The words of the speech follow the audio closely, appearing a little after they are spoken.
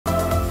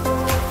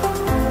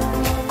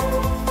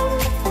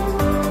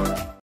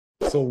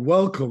So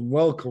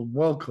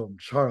welcome,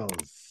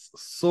 Charles.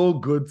 So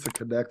good to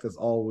connect as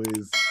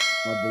always,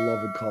 my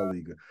beloved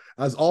colleague.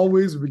 As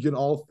always, we begin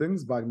all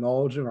things by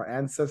acknowledging our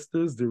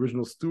ancestors, the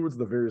original stewards of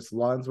the various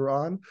lines we're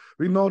on.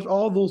 We acknowledge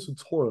all those who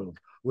toiled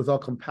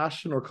without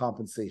compassion or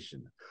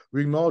compensation.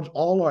 We acknowledge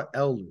all our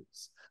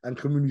elders and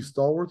community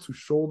stalwarts whose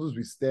shoulders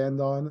we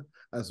stand on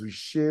as we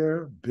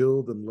share,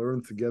 build, and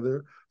learn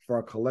together for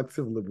our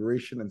collective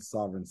liberation and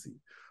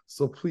sovereignty.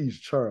 So please,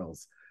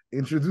 Charles,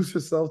 introduce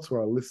yourself to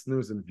our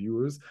listeners and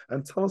viewers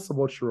and tell us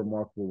about your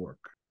remarkable work.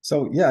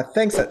 So yeah,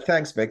 thanks,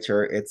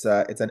 Victor. It's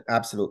an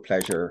absolute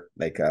pleasure,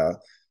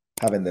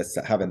 having this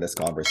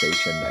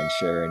conversation and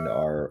sharing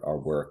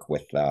our work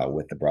with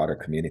the broader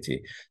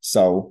community.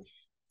 So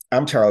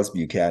I'm Charles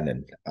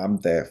Buchanan. I'm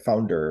the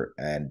founder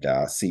and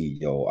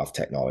CEO of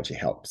Technology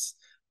Helps,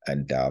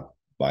 and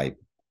by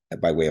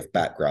way of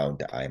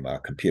background, I'm a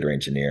computer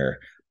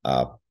engineer,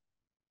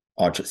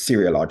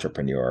 serial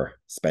entrepreneur.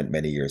 Spent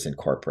many years in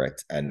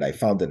corporate, and I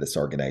founded this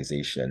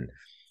organization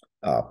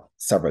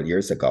several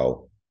years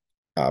ago.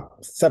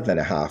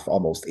 7.5,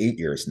 almost 8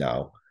 years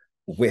now,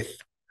 with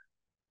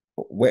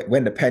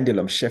when the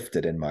pendulum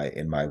shifted in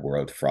my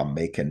world from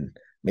making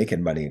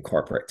money in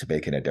corporate to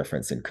making a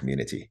difference in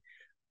community.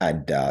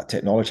 And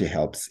Technology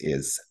Helps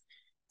is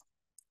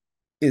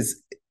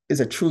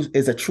a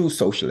true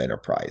social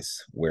enterprise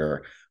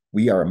where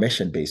we are a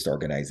mission-based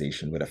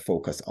organization with a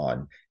focus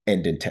on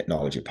ending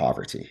technology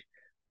poverty.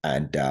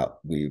 And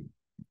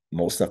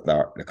most of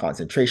the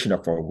concentration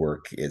of our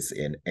work is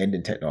in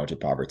ending technology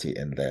poverty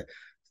in the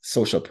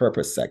social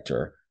purpose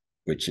sector,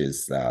 which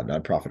is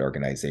nonprofit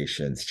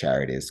organizations,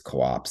 charities,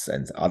 co-ops,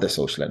 and other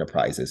social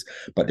enterprises.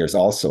 But there's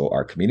also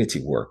our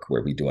community work,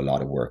 where we do a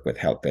lot of work with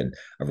helping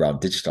around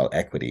digital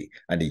equity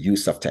and the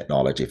use of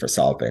technology for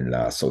solving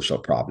social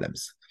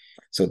problems.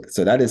 So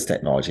that is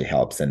Technology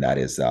Helps, and that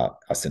is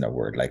us in a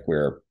word. Like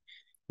we're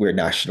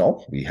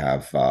national. We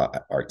have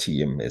our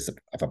team is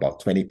of about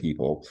 20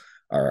 people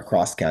are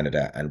across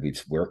Canada, and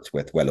we've worked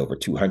with well over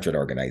 200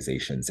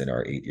 organizations in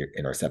our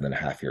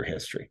 7.5 year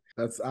history.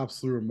 That's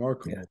absolutely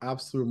remarkable. Yeah.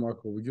 Absolutely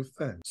remarkable. We give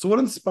thanks. So what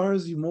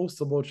inspires you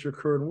most about your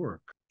current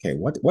work? Okay,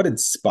 what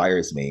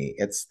inspires me?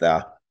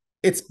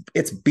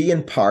 It's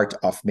being part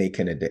of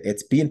making a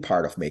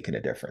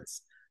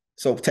difference.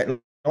 So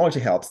Technology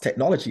Helps.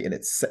 Technology in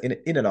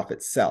and of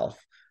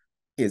itself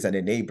is an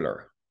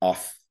enabler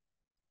of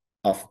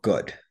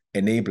good,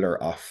 enabler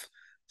of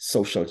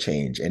social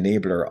change,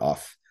 enabler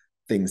of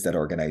things that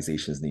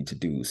organizations need to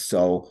do.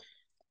 So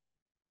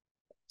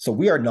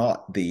we are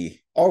not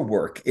our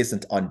work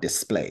isn't on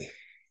display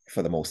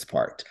for the most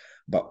part,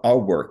 but our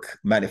work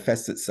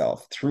manifests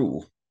itself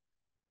through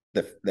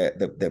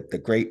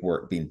the great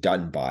work being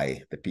done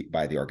by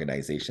the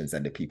organizations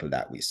and the people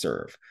that we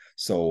serve.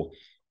 So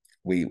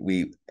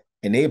we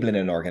enabling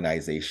an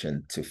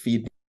organization to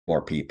feed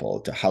more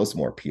people, to house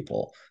more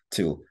people,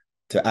 to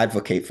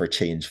advocate for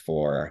change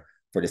for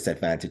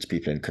disadvantaged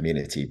people in the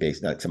community,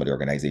 based on some of the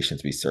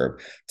organizations we serve,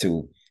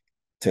 to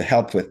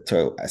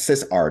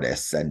assist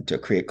artists and to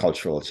create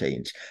cultural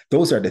change.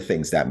 Those are the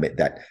things that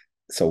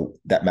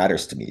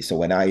matters to me. So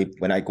when I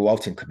go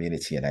out in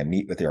community and I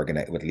meet with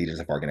with leaders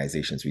of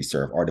organizations we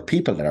serve, or the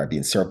people that are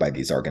being served by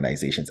these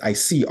organizations, I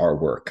see our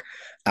work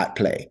at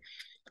play.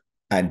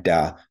 And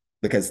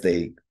because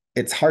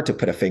it's hard to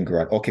put a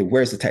finger on, okay,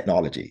 where's the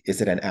technology? Is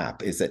it an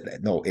app?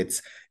 No,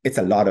 it's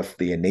a lot of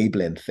the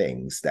enabling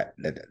things that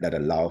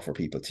allow for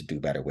people to do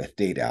better with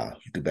data,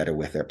 do better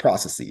with their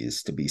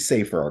processes, to be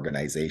safer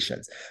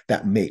organizations.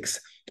 That's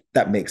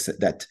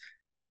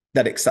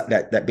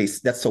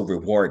so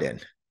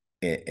rewarding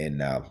in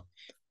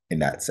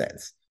that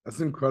sense. That's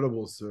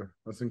incredible, sir.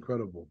 That's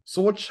incredible.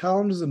 So what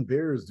challenges and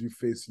barriers do you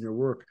face in your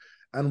work?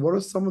 And what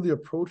are some of the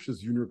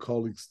approaches you and your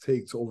colleagues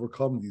take to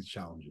overcome these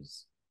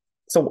challenges?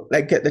 So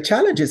the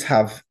challenges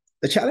have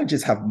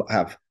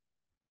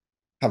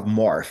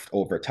morphed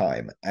over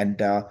time, and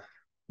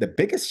the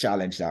biggest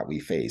challenge that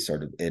we face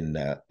sort of in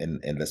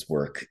this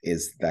work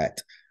is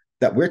that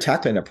we're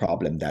tackling a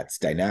problem that's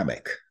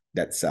dynamic,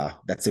 that's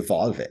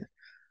evolving.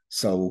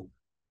 So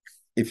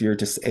if you're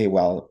to say,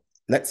 well,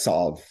 let's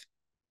solve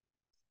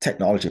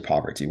technology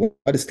poverty.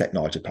 What is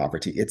technology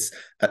poverty? It's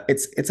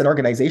an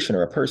organization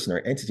or a person or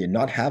entity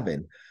not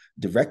having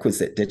the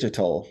requisite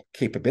digital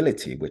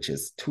capability, which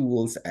is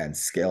tools and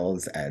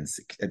skills and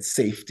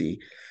safety,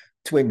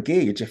 to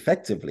engage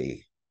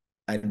effectively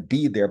and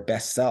be their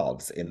best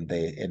selves in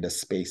the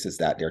spaces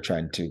that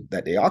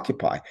they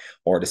occupy,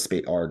 or the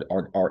space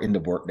or in the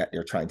work that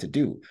they're trying to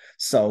do.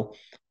 So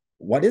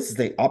what is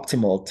the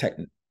optimal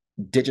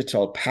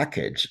digital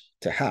package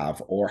to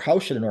have, or how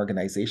should an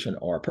organization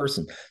or a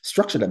person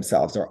structure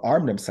themselves or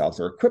arm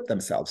themselves or equip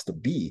themselves to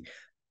be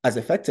as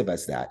effective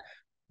as that?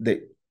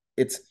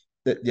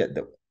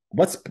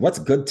 What's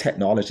good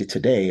technology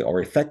today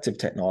or effective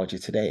technology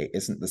today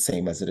isn't the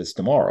same as it is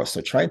tomorrow.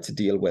 So trying to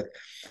deal with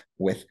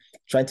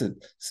trying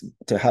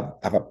to have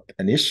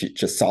an issue,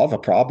 to solve a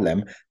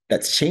problem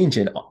that's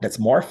changing, that's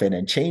morphing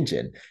and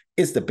changing,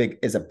 is a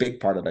big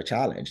part of the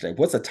challenge. Like,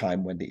 what's a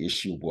time when the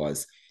issue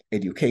was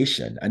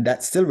education. And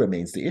that still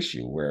remains the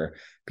issue, where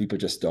people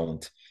just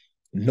don't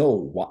know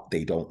what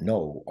they don't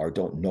know, or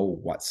don't know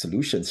what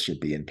solutions should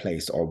be in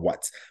place, or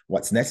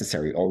what's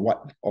necessary, or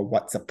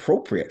what's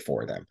appropriate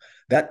for them.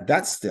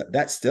 That's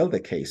still the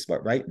case.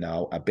 But right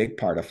now, a big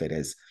part of it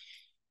is,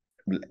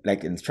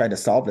 like, in trying to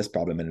solve this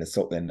problem in the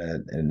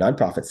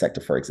nonprofit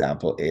sector, for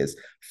example, is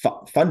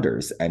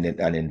funders and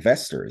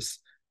investors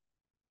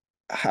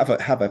have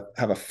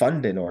a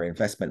funding or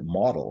investment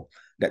model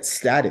that's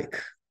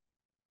static,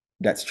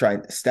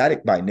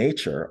 static by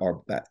nature,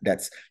 or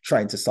that's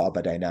trying to solve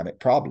a dynamic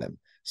problem.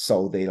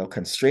 So they'll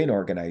constrain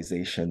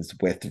organizations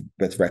with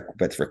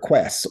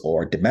requests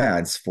or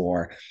demands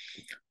for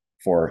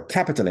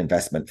capital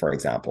investment, for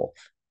example,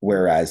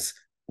 whereas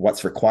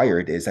what's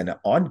required is an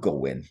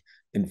ongoing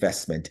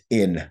investment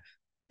in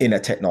a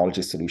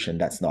technology solution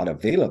that's not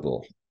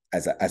available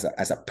as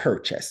a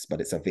purchase, but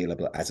it's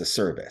available as a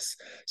service.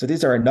 So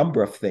these are a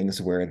number of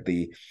things where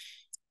the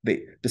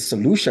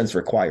solutions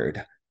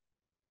required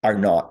are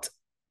not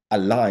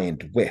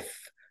aligned with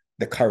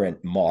the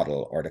current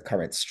model or the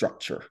current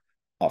structure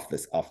of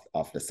this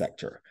of the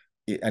sector.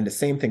 And the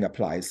same thing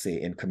applies,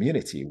 say, in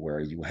community, where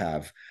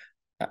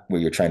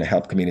you're trying to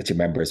help community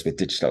members with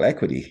digital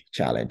equity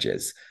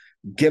challenges.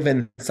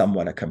 Giving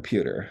someone a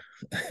computer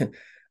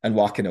and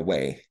walking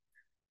away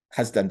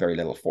has done very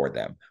little for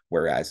them.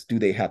 Whereas, do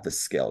they have the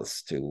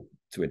skills to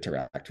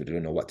interact with it? Do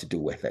they know what to do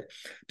with it?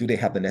 Do they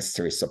have the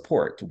necessary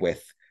support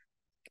with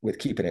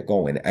keeping it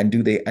going? And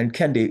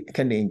can they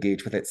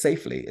engage with it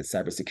safely? Is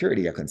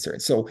cybersecurity a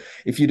concern? So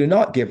if you do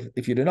not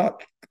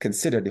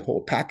consider the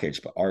whole package,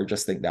 or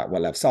just think that,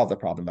 well, I've solved the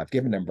problem, I've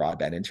given them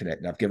broadband internet,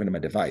 and I've given them a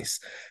device,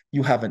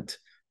 you haven't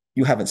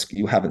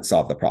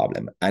solved the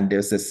problem. And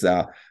there's this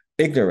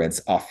ignorance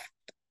of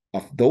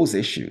those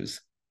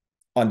issues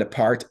on the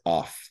part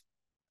of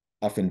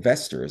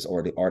investors,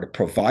 or the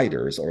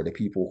providers, or the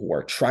people who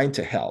are trying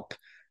to help,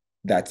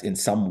 that in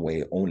some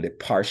way only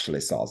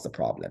partially solves the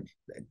problem.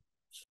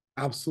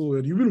 Absolutely.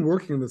 And you've been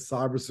working in the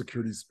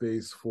cybersecurity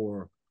space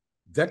for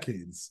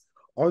decades.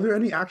 Are there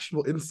any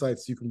actionable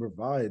insights you can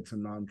provide to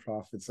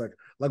nonprofits?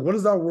 Like what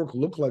does that work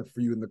look like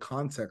for you in the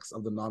context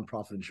of the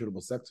nonprofit and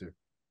charitable sector?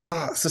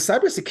 So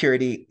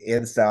cybersecurity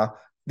is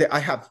I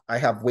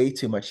have way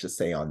too much to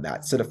say on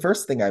that. So the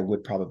first thing I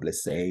would probably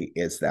say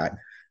is that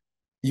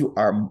you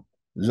are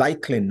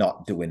likely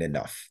not doing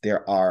enough.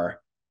 There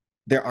are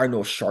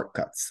no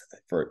shortcuts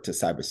to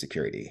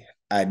cybersecurity,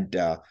 and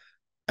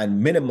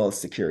minimal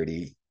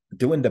security,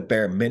 doing the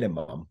bare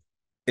minimum,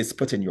 is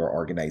putting your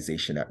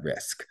organization at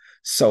risk.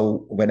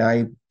 So when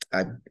I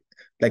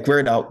like,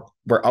 we're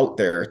out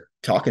there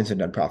talking to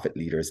nonprofit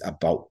leaders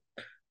about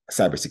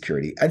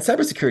cybersecurity, and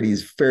cybersecurity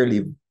is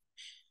fairly,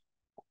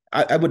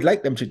 I would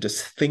like them to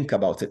just think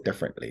about it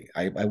differently.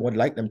 I would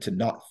like them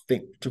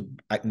to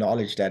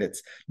acknowledge that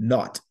it's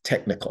not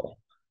technical.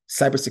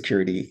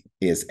 Cybersecurity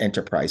is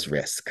enterprise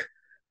risk,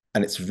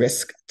 and it's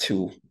risk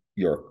to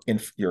your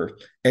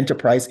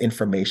enterprise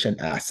information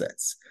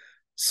assets.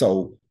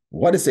 So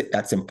what is it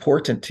that's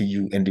important to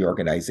you in the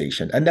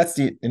organization? And that's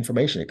the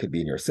information. It could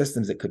be in your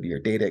systems, it could be your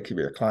data, it could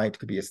be your client, it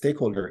could be a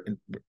stakeholder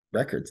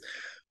records.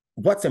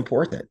 What's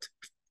important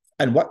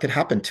and what could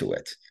happen to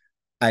it?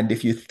 And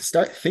if you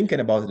start thinking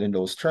about it in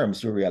those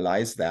terms, you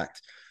realize that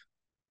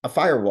a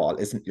firewall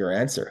isn't your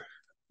answer.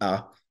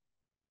 A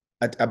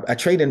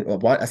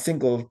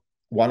single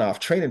one-off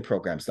training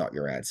program is not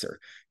your answer.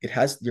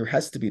 There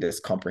has to be this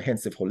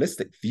comprehensive,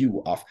 holistic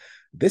view of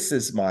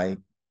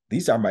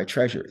these are my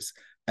treasures,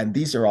 and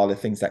these are all the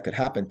things that could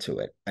happen to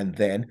it. And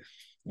then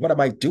what am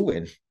I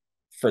doing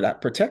for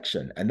that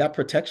protection? And that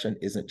protection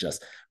isn't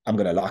just, I'm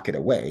going to lock it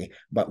away,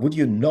 but would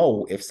you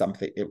know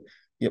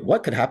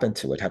what could happen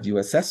to it? Have you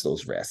assessed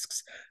those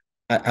risks?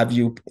 Have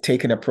you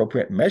taken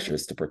appropriate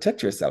measures to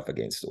protect yourself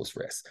against those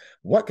risks?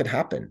 What could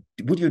happen?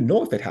 Would you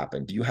know if it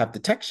happened? Do you have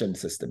detection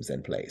systems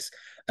in place?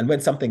 And when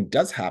something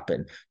does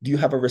happen, do you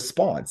have a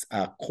response,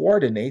 a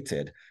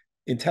coordinated,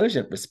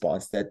 intelligent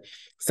response that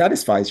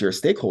satisfies your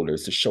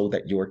stakeholders to show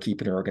that you're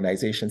keeping your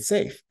organization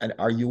safe? And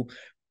are you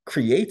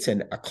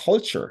creating a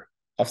culture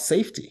of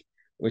safety?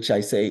 Which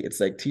I say, it's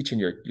like teaching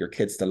your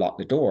kids to lock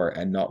the door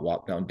and not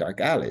walk down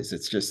dark alleys.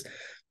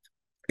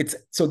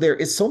 So there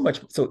is so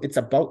much. So it's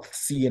about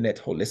seeing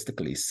it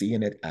holistically,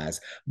 seeing it as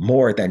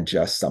more than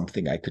just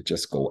something I could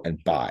just go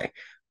and buy.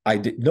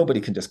 Nobody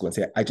can just go and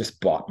say, I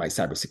just bought my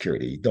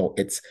cybersecurity. No,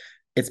 it's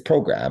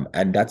program.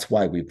 And that's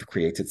why we've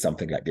created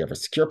something like the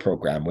EverSecure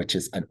program, which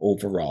is an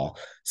overall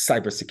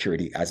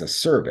cybersecurity as a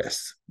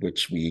service,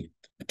 which we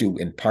do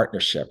in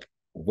partnership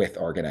with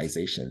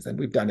organizations. And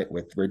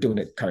we're doing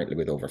it currently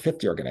with over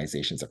 50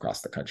 organizations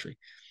across the country.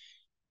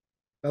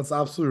 That's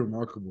absolutely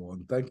remarkable.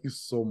 And thank you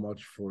so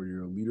much for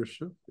your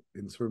leadership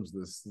in terms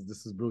of this.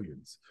 This is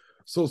brilliant.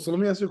 So let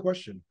me ask you a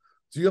question.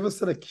 Do you have a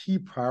set of key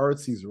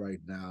priorities right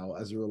now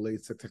as it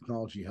relates to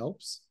technology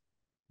helps?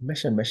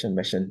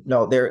 Mission.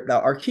 No,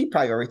 our key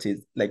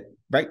priorities, like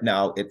right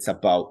now, it's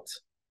about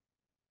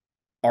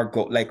our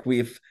goal. Like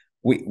we've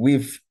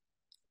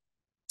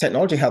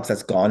technology helps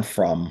has gone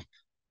from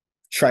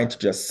trying to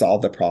just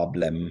solve the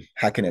problem,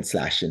 hacking and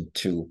slashing,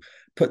 to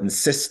putting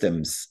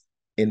systems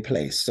in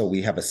place. So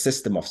we have a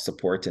system of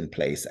support in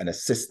place and a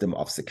system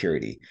of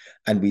security.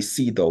 And we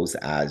see those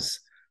as,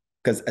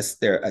 because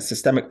a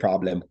systemic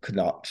problem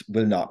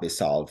will not be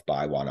solved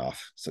by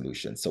one-off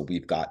solutions. So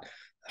we've got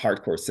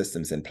hardcore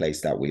systems in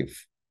place that we've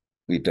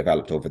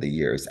developed over the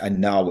years. And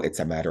now it's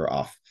a matter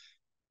of,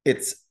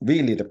 it's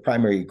really the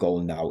primary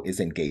goal now is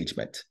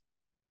engagement,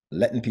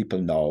 letting people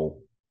know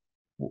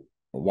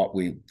what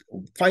we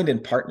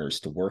finding partners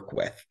to work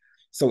with.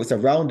 So it's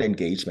around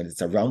engagement,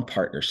 it's around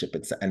partnership,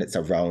 it's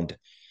around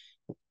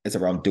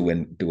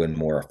doing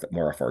more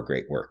of our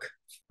great work.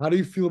 How do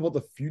you feel about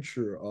the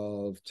future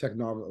of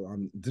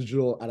technology,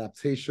 digital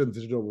adaptation,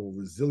 digital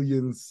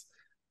resilience,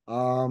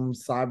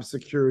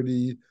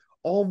 cybersecurity,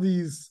 all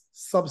these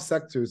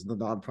subsectors in the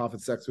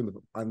nonprofit sector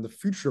and the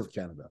future of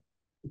Canada?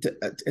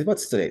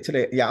 What's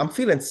today? Yeah, I'm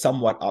feeling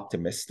somewhat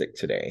optimistic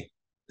today.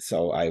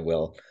 So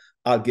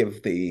I'll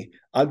give the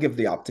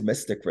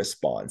optimistic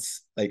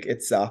response. Like,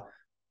 it's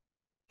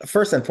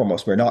first and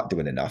foremost, we're not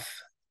doing enough.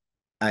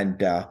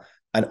 And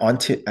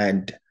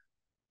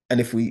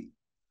if we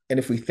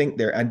think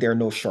there are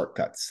no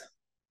shortcuts,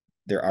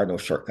 there are no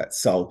shortcuts.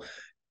 So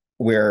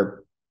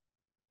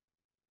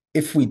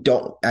if we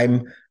don't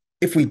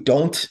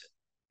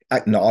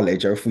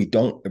acknowledge, or if we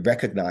don't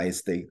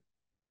recognize the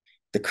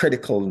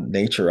critical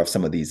nature of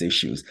some of these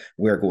issues,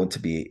 we're going to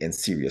be in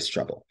serious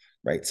trouble,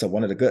 right? So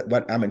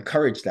what I'm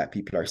encouraged that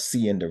people are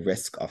seeing the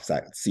risk of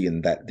that,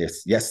 seeing that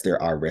there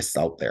are risks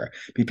out there.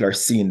 People are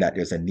seeing that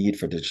there's a need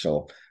for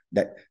digital,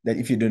 that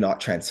if you do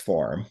not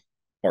transform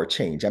or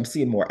change, I'm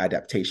seeing more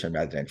adaptation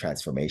rather than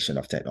transformation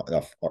of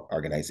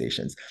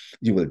organizations,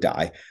 you will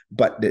die.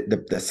 But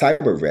the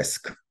cyber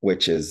risk,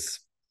 which is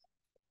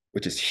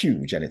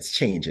huge, and it's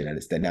changing and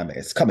it's dynamic,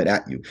 it's coming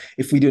at you.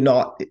 If we do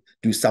not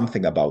do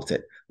something about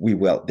it,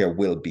 there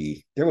will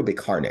be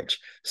carnage.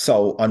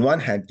 So on one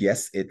hand,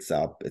 yes,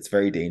 it's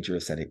very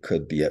dangerous, and it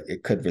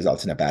could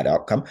result in a bad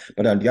outcome.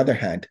 But on the other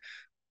hand,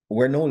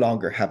 we're no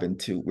longer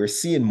we're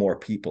seeing more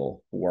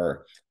people who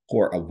are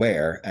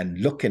aware and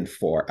looking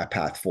for a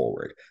path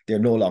forward. They're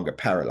no longer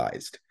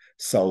paralyzed.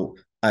 So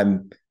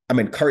I'm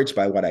encouraged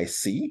by what I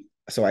see.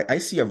 So I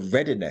see a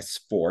readiness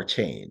for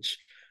change,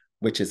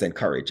 which is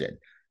encouraging.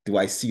 Do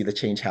I see the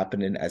change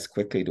happening as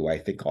quickly? Do I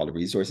think all the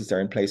resources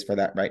are in place for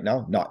that right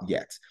now? Not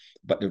yet,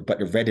 but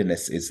the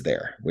readiness is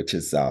there, which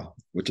is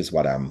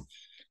what I'm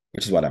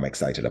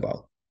excited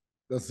about.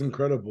 That's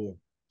incredible.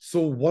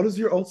 So what is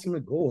your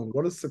ultimate goal, and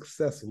what does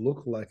success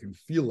look like and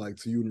feel like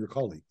to you and your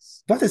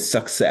colleagues? What is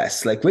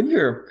success? Like, when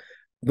you're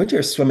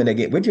swimming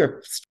again,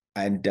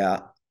 I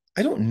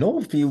don't know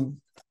if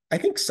I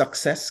think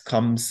success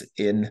comes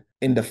in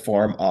the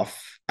form of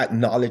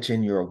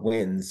acknowledging your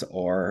wins,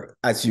 or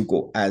as you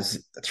go,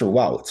 as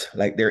throughout.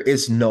 Like, there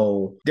is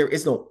no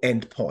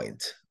end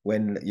point.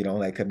 When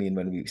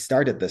when we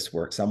started this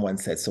work, someone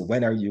said, so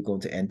when are you going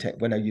to end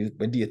when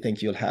do you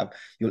think you'll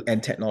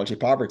end technology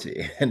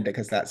poverty? And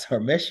because that's our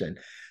mission.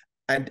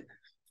 And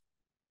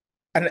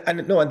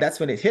that's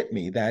when it hit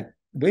me that,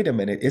 wait a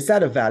minute, is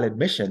that a valid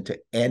mission, to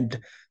end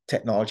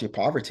technology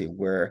poverty?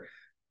 Where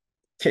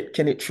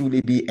can it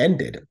truly be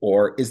ended?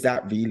 Or is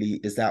that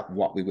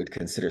what we would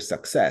consider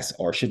success?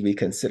 Or should we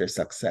consider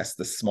success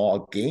the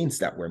small gains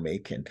that we're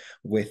making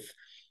with,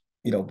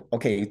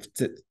 okay,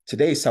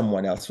 today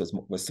someone else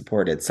was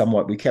supported,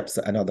 somewhat, we kept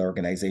another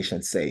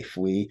organization safe,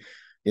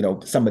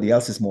 somebody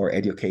else is more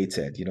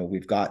educated,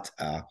 we've got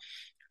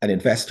an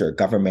investor,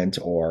 government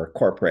or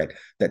corporate,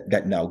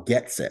 that now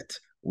gets it.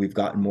 We've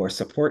gotten more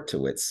support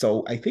to it.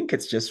 So I think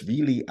it's just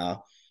really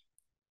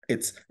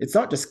it's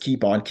not just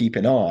keep on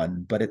keeping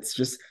on, but it's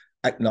just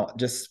not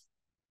just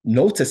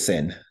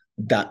noticing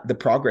that the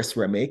progress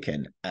we're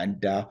making,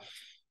 and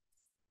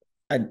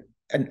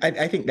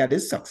I think that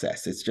is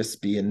success. It's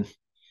just being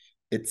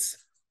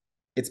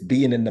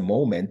in the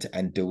moment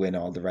and doing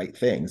all the right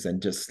things,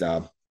 and just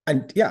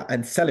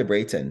and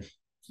celebrating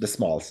the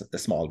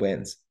small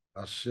wins.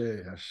 Ashe.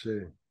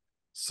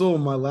 So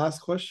my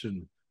last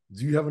question,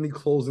 do you have any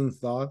closing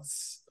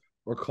thoughts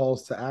or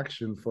calls to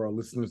action for our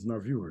listeners and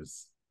our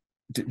viewers?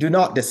 Do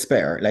not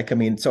despair.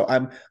 So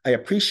I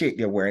appreciate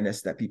the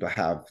awareness that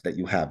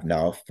you have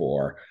now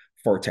for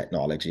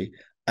technology,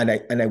 and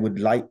I would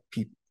like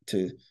people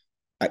to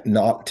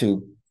not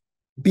to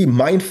be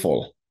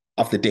mindful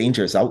of the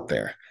dangers out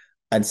there,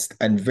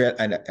 and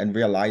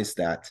realize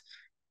that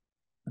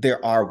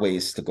there are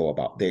ways to go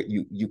about there.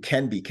 You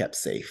can be kept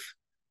safe,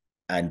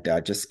 and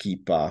just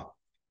keep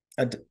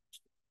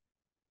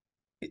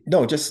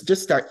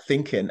just start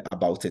thinking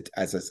about it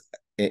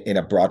in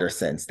a broader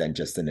sense than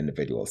just an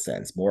individual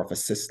sense, more of a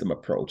system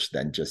approach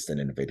than just an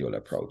individual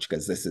approach,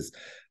 because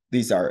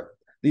these are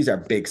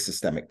big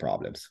systemic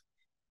problems.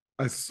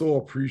 I so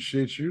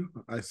appreciate you.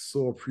 I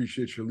so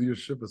appreciate your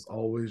leadership as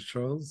always,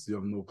 Charles. You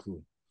have no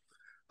clue.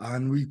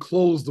 And we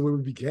close the way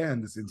we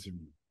began this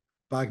interview,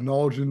 by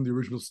acknowledging the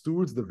original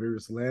stewards of the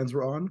various lands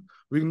we're on.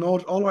 We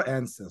acknowledge all our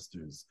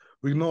ancestors.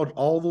 We acknowledge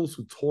all those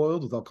who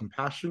toiled without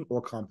compassion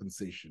or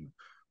compensation.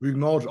 We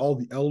acknowledge all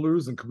the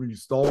elders and community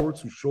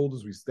stalwarts whose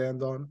shoulders we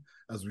stand on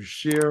as we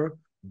share,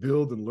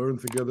 build, and learn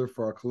together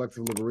for our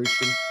collective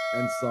liberation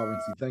and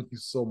sovereignty. Thank you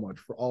so much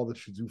for all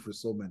that you do for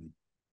so many.